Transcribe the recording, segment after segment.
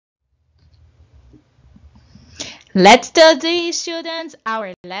Let's study, students,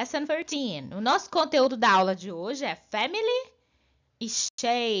 our lesson 13. O nosso conteúdo da aula de hoje é Family e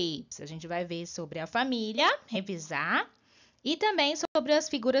Shapes. A gente vai ver sobre a família, revisar, e também sobre as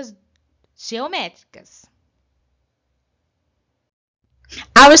figuras geométricas.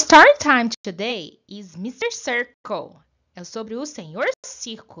 Our story time today is Mr. Circle. É sobre o Senhor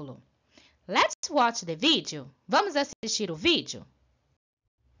Círculo. Let's watch the video. Vamos assistir o vídeo?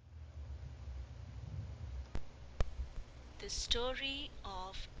 The story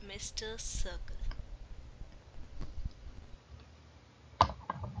of Mr. Circle.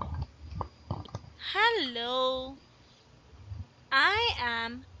 Hello, I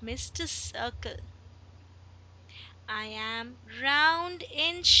am Mr. Circle. I am round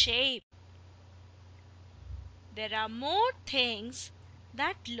in shape. There are more things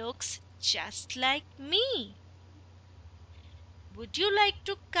that looks just like me. Would you like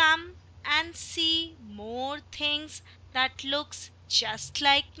to come and see more things that looks just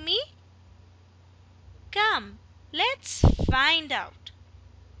like me? Come, let's find out.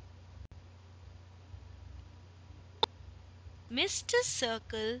 Mr.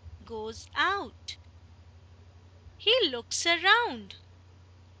 Circle goes out. He looks around.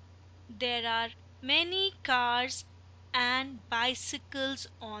 There are many cars and bicycles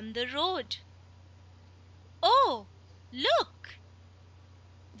on the road. Oh, look!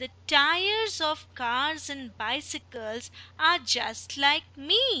 The tires of cars and bicycles are just like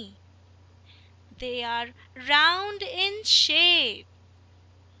me. They are round in shape.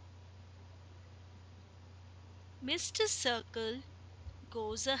 Mr. Circle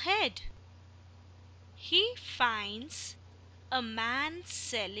goes ahead. He finds a man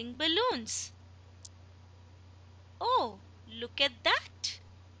selling balloons. Oh, look at that!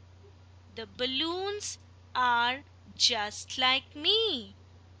 The balloons are just like me.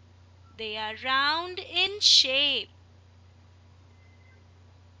 They are round in shape.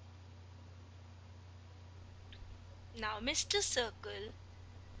 Now Mr. Circle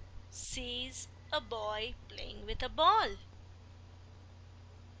sees a boy playing with a ball.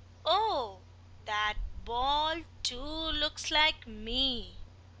 Oh, that ball too looks like me.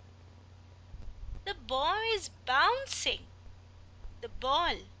 The boy is bouncing. The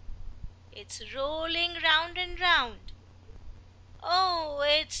ball, it's rolling round and round. Oh,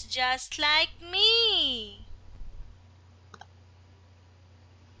 it's just like me.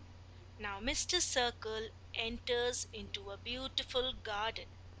 Now Mr. Circle enters into a beautiful garden.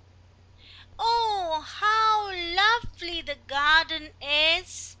 Oh, how lovely the garden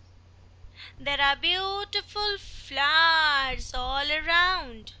is! There are beautiful flowers all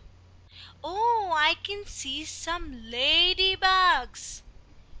around. Oh, I can see some ladybugs.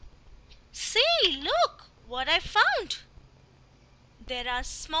 See, look what I found. There are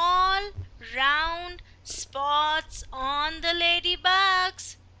small, round spots on the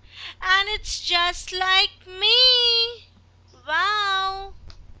ladybugs, and it's just like me. Wow!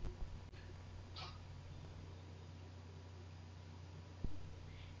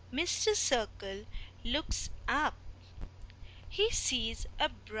 Mr. Circle looks up. He sees a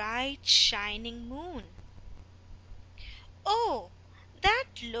bright shining moon. Oh, that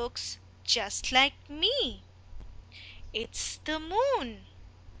looks just like me. It's the moon.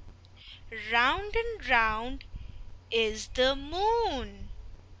 Round and round is the moon.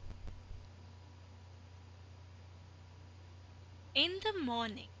 In the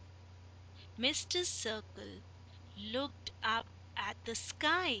morning, Mr. Circle looked up at the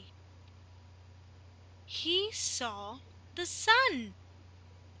sky. He saw the sun,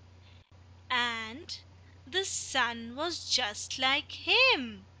 and the sun was just like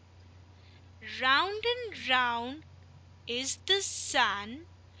him. Round and round is the sun.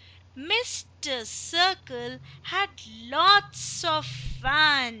 Mr. Circle had lots of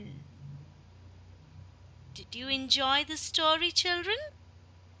fun. Did you enjoy the story, children?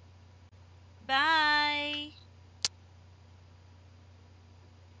 Bye.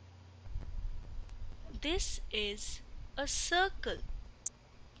 This is a circle.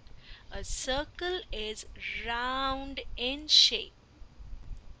 A circle is round in shape.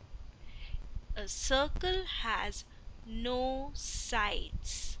 A circle has no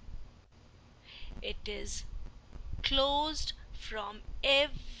sides. It is closed from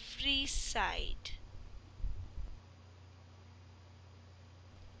every side.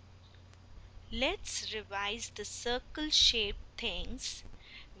 Let's revise the circle-shaped things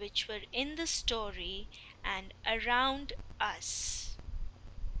which were in the story and around us.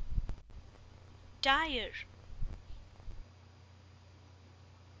 Tire,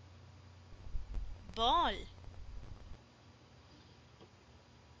 ball,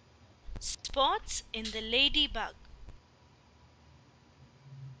 spots in the ladybug.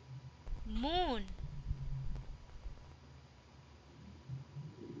 Moon,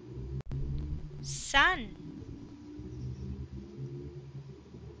 sun,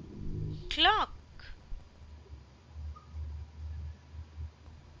 clock,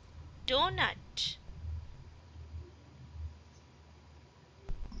 donut.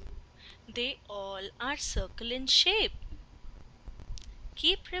 They all are circle in shape.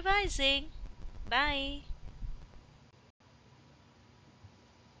 Keep revising. Bye.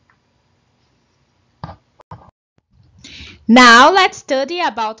 Now let's study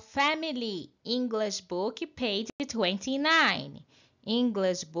about family. English book, page 29.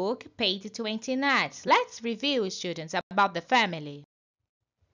 English book, page 29. Let's review, students, about the family.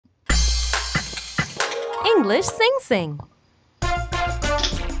 English Sing.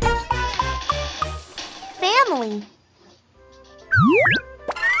 Family.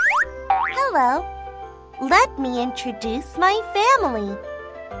 Hello. Let me introduce my family.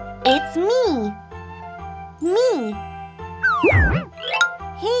 It's me. Me.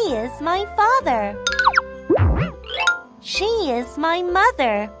 He is my father. She is my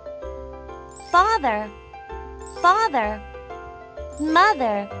mother. Father. Father.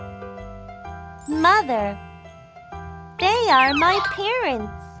 Mother. Mother. They are my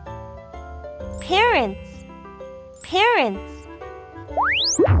parents. Parents. Parents.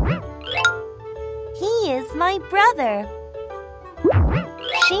 He is my brother.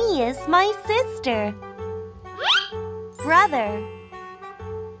 She is my sister. Brother.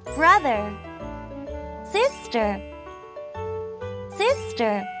 Brother. Sister.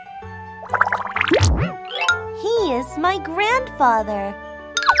 Sister. He is my grandfather.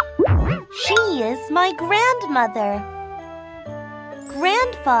 She is my grandmother.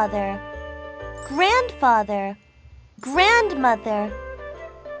 Grandfather. Grandfather. Grandmother.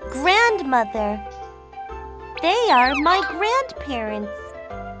 Grandmother. They are my grandparents.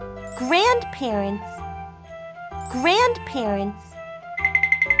 Grandparents. Grandparents.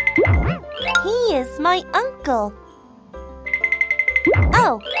 He is my uncle.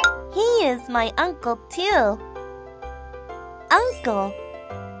 Oh, he is my uncle too. Uncle.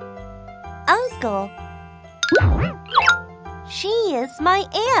 Uncle. She is my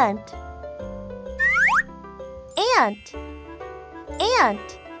aunt. Aunt.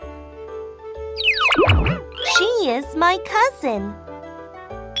 Aunt. She is my cousin.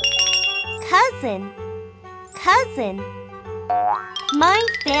 Cousin. Cousin. My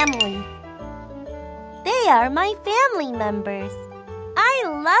family. They are my family members. I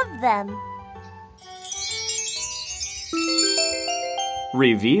love them.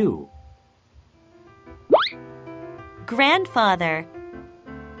 Review. Grandfather.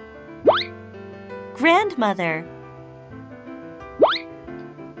 Grandmother.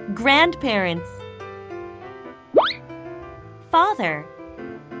 Grandparents. Father.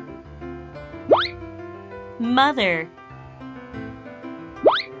 Mother.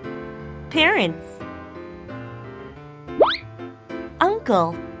 Parents.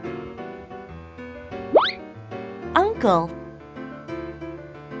 Uncle. Uncle.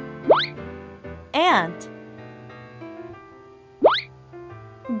 Aunt.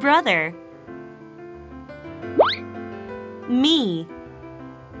 Brother. Me.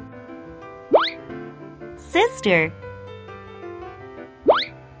 Sister.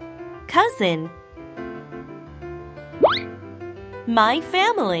 Cousin. My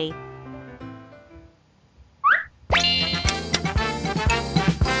family.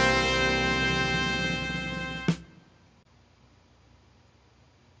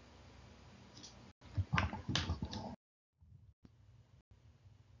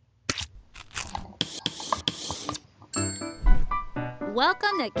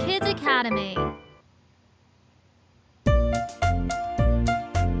 Welcome to Kids Academy.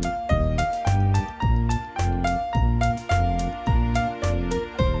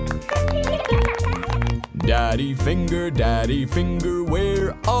 Daddy finger,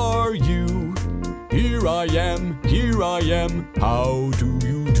 where are you? Here I am, how do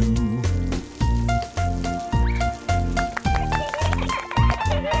you do?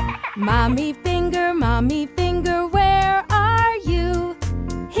 Mommy finger, where are you?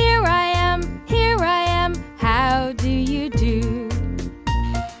 Here I am, how do you do?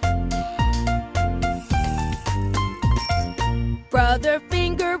 Brother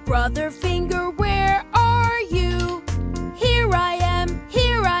finger, where are you? Here I am,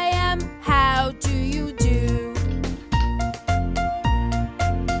 how do you do?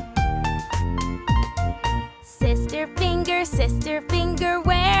 Sister finger,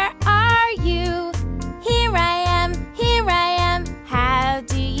 where are you? Here I am, how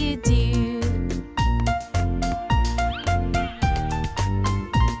do you do?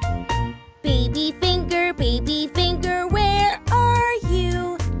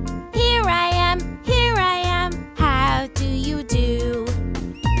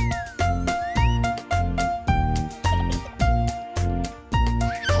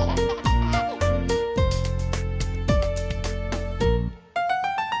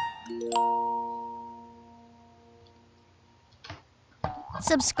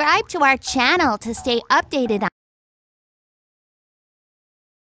 Subscribe to our channel to stay updated on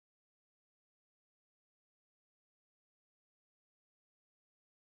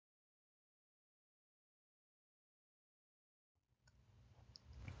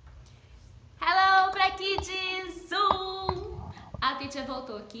Hello, Kids! A teacher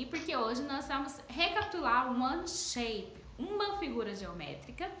voltou aqui porque hoje nós vamos recapitular one shape, uma figura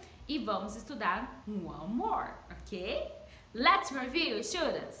geométrica, e vamos estudar one more, ok? Let's review,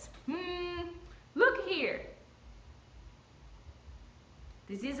 students. Look here.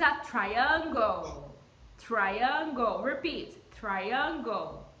 This is a triangle. Triangle. Repeat.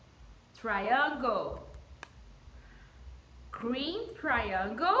 Triangle. Triangle. Green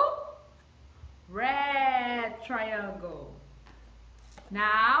triangle. Red triangle.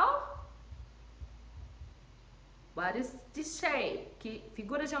 Now, what is this shape? Que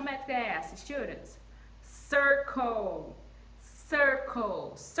figura geométrica é essa, students? Circle.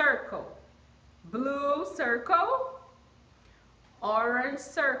 Circle. Circle. Blue circle. Orange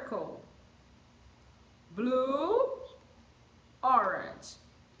circle. Blue, orange.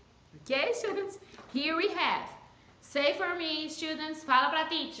 Okay, students? Here we have. Say for me, students. Fala pra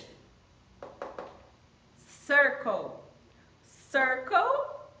teacher. Circle.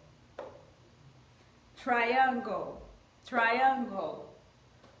 Circle, triangle, triangle,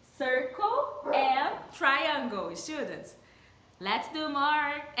 circle, and triangle, students. Let's do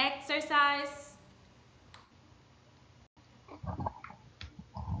more exercise.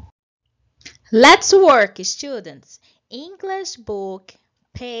 Let's work, students. English book,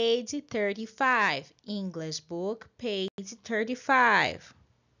 page 35. English book, page 35.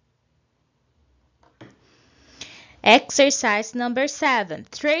 Exercise number 7.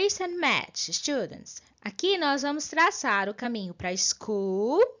 Trace and match, students. Aqui nós vamos traçar o caminho para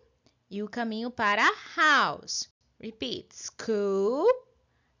school e o caminho para house. Repeat. School,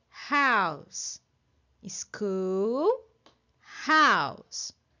 house. School,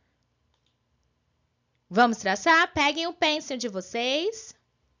 house. Vamos traçar? Peguem o pencil de vocês.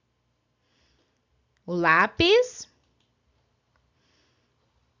 O lápis.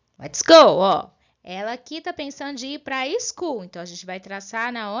 Let's go, ó. Ela aqui tá pensando de ir para a school. Então, a gente vai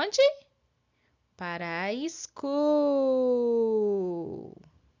traçar na onde? Para a school.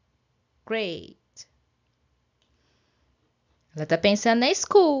 Great. Ela tá pensando na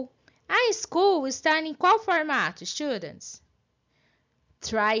school. A school está em qual formato, students?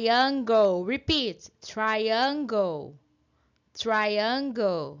 Triangle. Repeat. Triangle.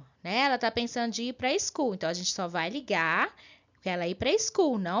 Triangle. Né? Ela tá pensando de ir para a school. Então, a gente só vai ligar para ela ir para a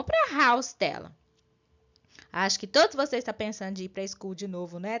school, não para a house dela. Acho que todos vocês estão pensando de ir para a school de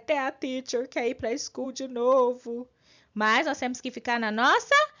novo, né? Até a teacher quer ir para a school de novo. Mas nós temos que ficar na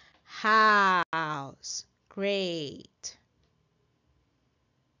nossa house. Great.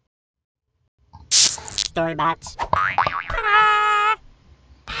 Storybots.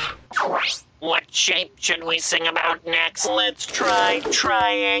 What shape should we sing about next? Let's try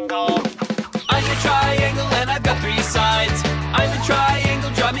triangle. I'm a triangle and I've got 3 sides. I'm a triangle,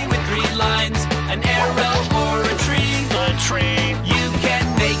 draw me with 3 lines. An arrow or a tree. A tree. You can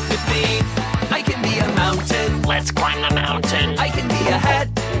make with me. I can be a mountain. Let's climb the mountain. I can be a hat.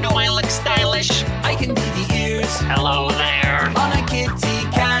 Do I look stylish? I can be the ears. Hello there. On a kitty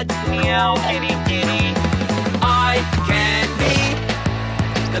cat. Meow kitty kitty. I can be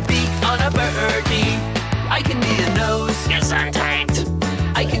the beak on a birdie. I can be a nose. Yes, I'm tight.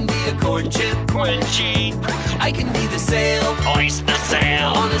 I can be a corn chip. Crunchy. I can be the sail. Hoist the sail.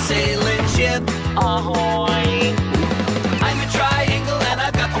 On a sailing ship. Ahoy. I'm a triangle and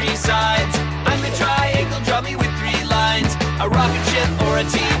I've got 3 sides. I'm a triangle, draw me with 3 lines. A rocket ship or a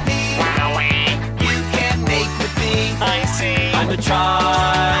TV. Wowie. You can make with me. I see. I'm a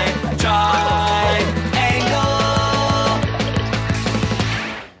triangle.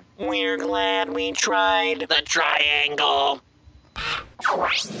 We're glad we tried the triangle.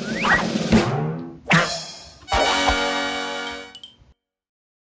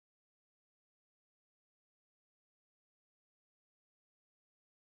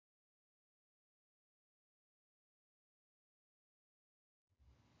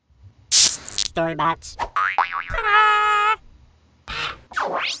 Storybots.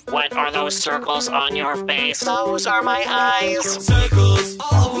 What are those circles on your face? Those are my eyes. Circles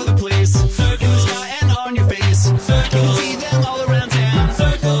all over the place. Circles in the sky and on your face. Circles. You can see them all around town.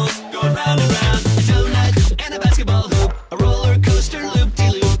 Circles going round and round. A donut and a basketball hoop. A roller coaster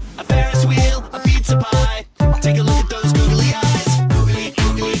loop-de-loop. A Ferris wheel, a pizza pie. Take a look at those googly eyes. Googly,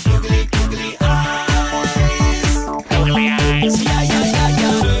 googly, googly, googly eyes. Googly eyes. Yeah, yeah, yeah,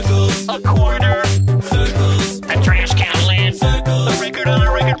 yeah. Circles. A quarter. Circles. A trash can lid. Circles. A record on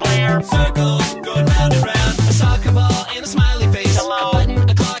there. Circles going round and round. A soccer ball and a smiley face. Hello. A button,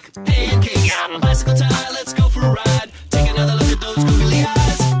 a clock, pancakes. A bicycle tire, let's go for a ride. Take another look at those googly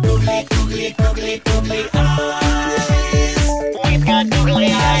eyes. Googly, googly, googly, googly eyes. We've got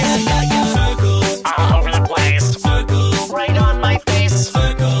googly eyes. Circles all over the place. Circles right on my face.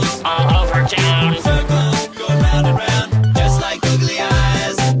 Circles all over town. Circles going round and round, just like googly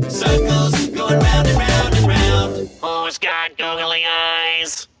eyes. Circles going round and round and round. Who's got googly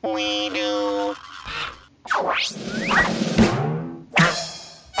eyes? We do.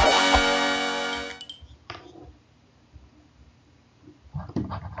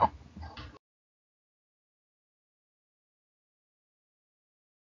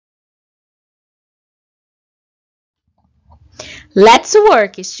 Let's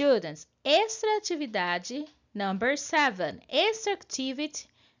work, students. Extra atividade number 7. Extra activity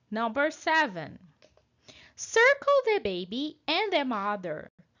number 7. Circle the baby and the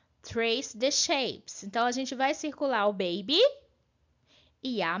mother. Trace the shapes. Então, a gente vai circular o baby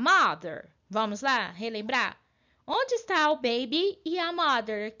e a mother. Vamos lá, relembrar? Onde está o baby e a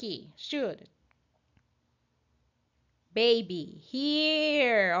mother aqui? Student. Baby,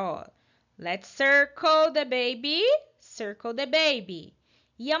 here. Oh, let's circle the baby. Circle the baby.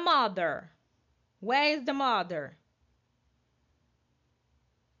 E a mother? Where is the mother?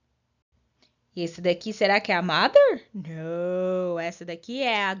 Esse daqui, será que é a mother? Não, essa daqui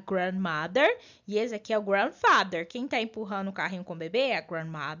é a grandmother e esse aqui é o grandfather. Quem tá empurrando o carrinho com o bebê é a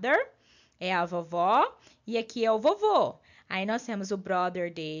grandmother, é a vovó e aqui é o vovô. Aí nós temos o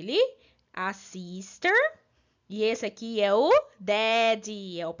brother dele, a sister e esse aqui é o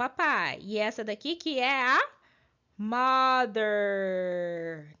daddy, é o papai. E essa daqui que é a mother.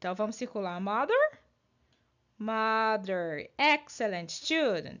 Então, vamos circular mother. Mother. Excellent,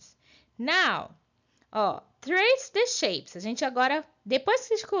 students. Now, trace the shapes. A gente agora, depois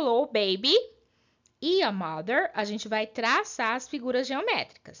que circulou o baby e a mother, a gente vai traçar as figuras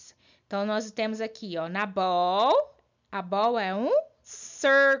geométricas. Então, nós temos aqui, na ball. A ball é um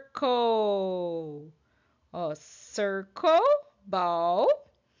circle. Circle, ball.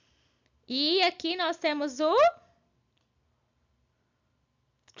 E aqui nós temos o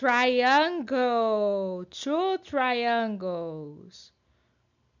triangle. 2 triangles.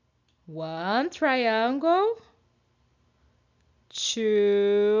 1 triangle.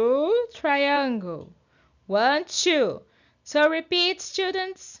 2 triangle. 1, 2. So repeat,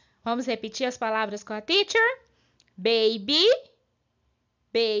 students. Vamos repetir as palavras com a teacher. Baby,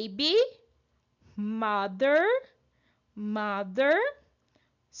 baby, mother, mother,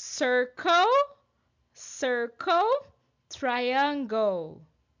 circle, circle, triangle,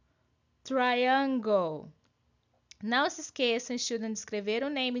 triangle. Não se esqueçam, students, de escrever o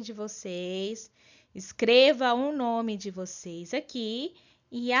nome de vocês. Escreva o nome de vocês aqui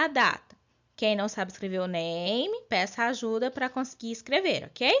e a data. Quem não sabe escrever o name, peça ajuda para conseguir escrever,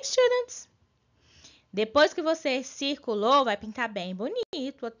 ok, students? Depois que você circulou, vai pintar bem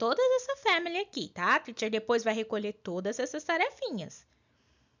bonito a toda essa family aqui, tá? A teacher depois vai recolher todas essas tarefinhas.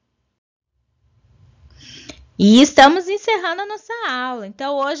 E estamos encerrando a nossa aula.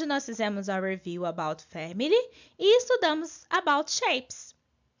 Então, hoje nós fizemos a review about family e estudamos about shapes.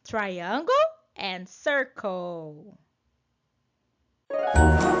 Triangle and circle.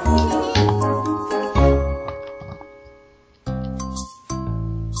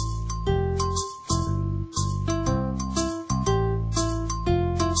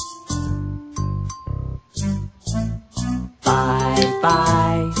 Bye,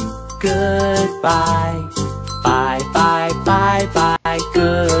 bye, goodbye. Bye, bye, bye, bye,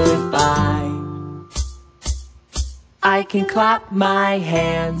 goodbye. I can clap my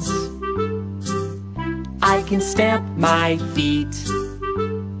hands. I can stamp my feet.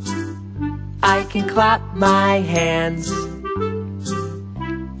 I can clap my hands.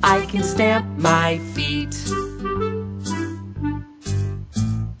 I can stamp my feet.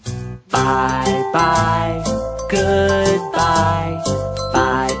 Bye, bye, goodbye.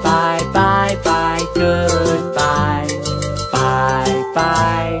 Bye, bye, bye, bye, goodbye. Bye,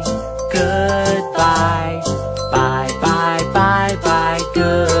 bye, goodbye. Bye, bye, bye, bye,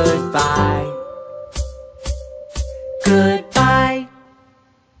 goodbye. Goodbye.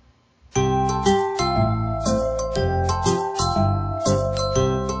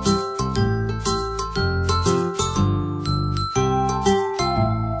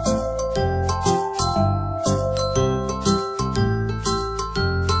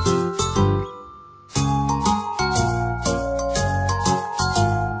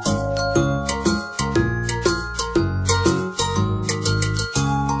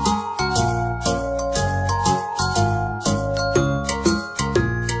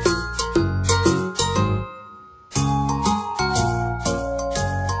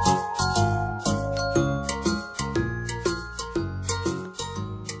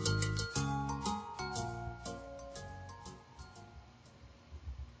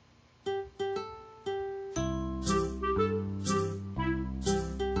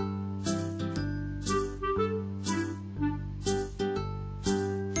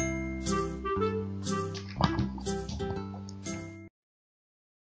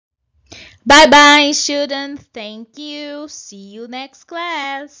 Bye bye, students. Thank you. See you next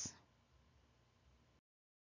class.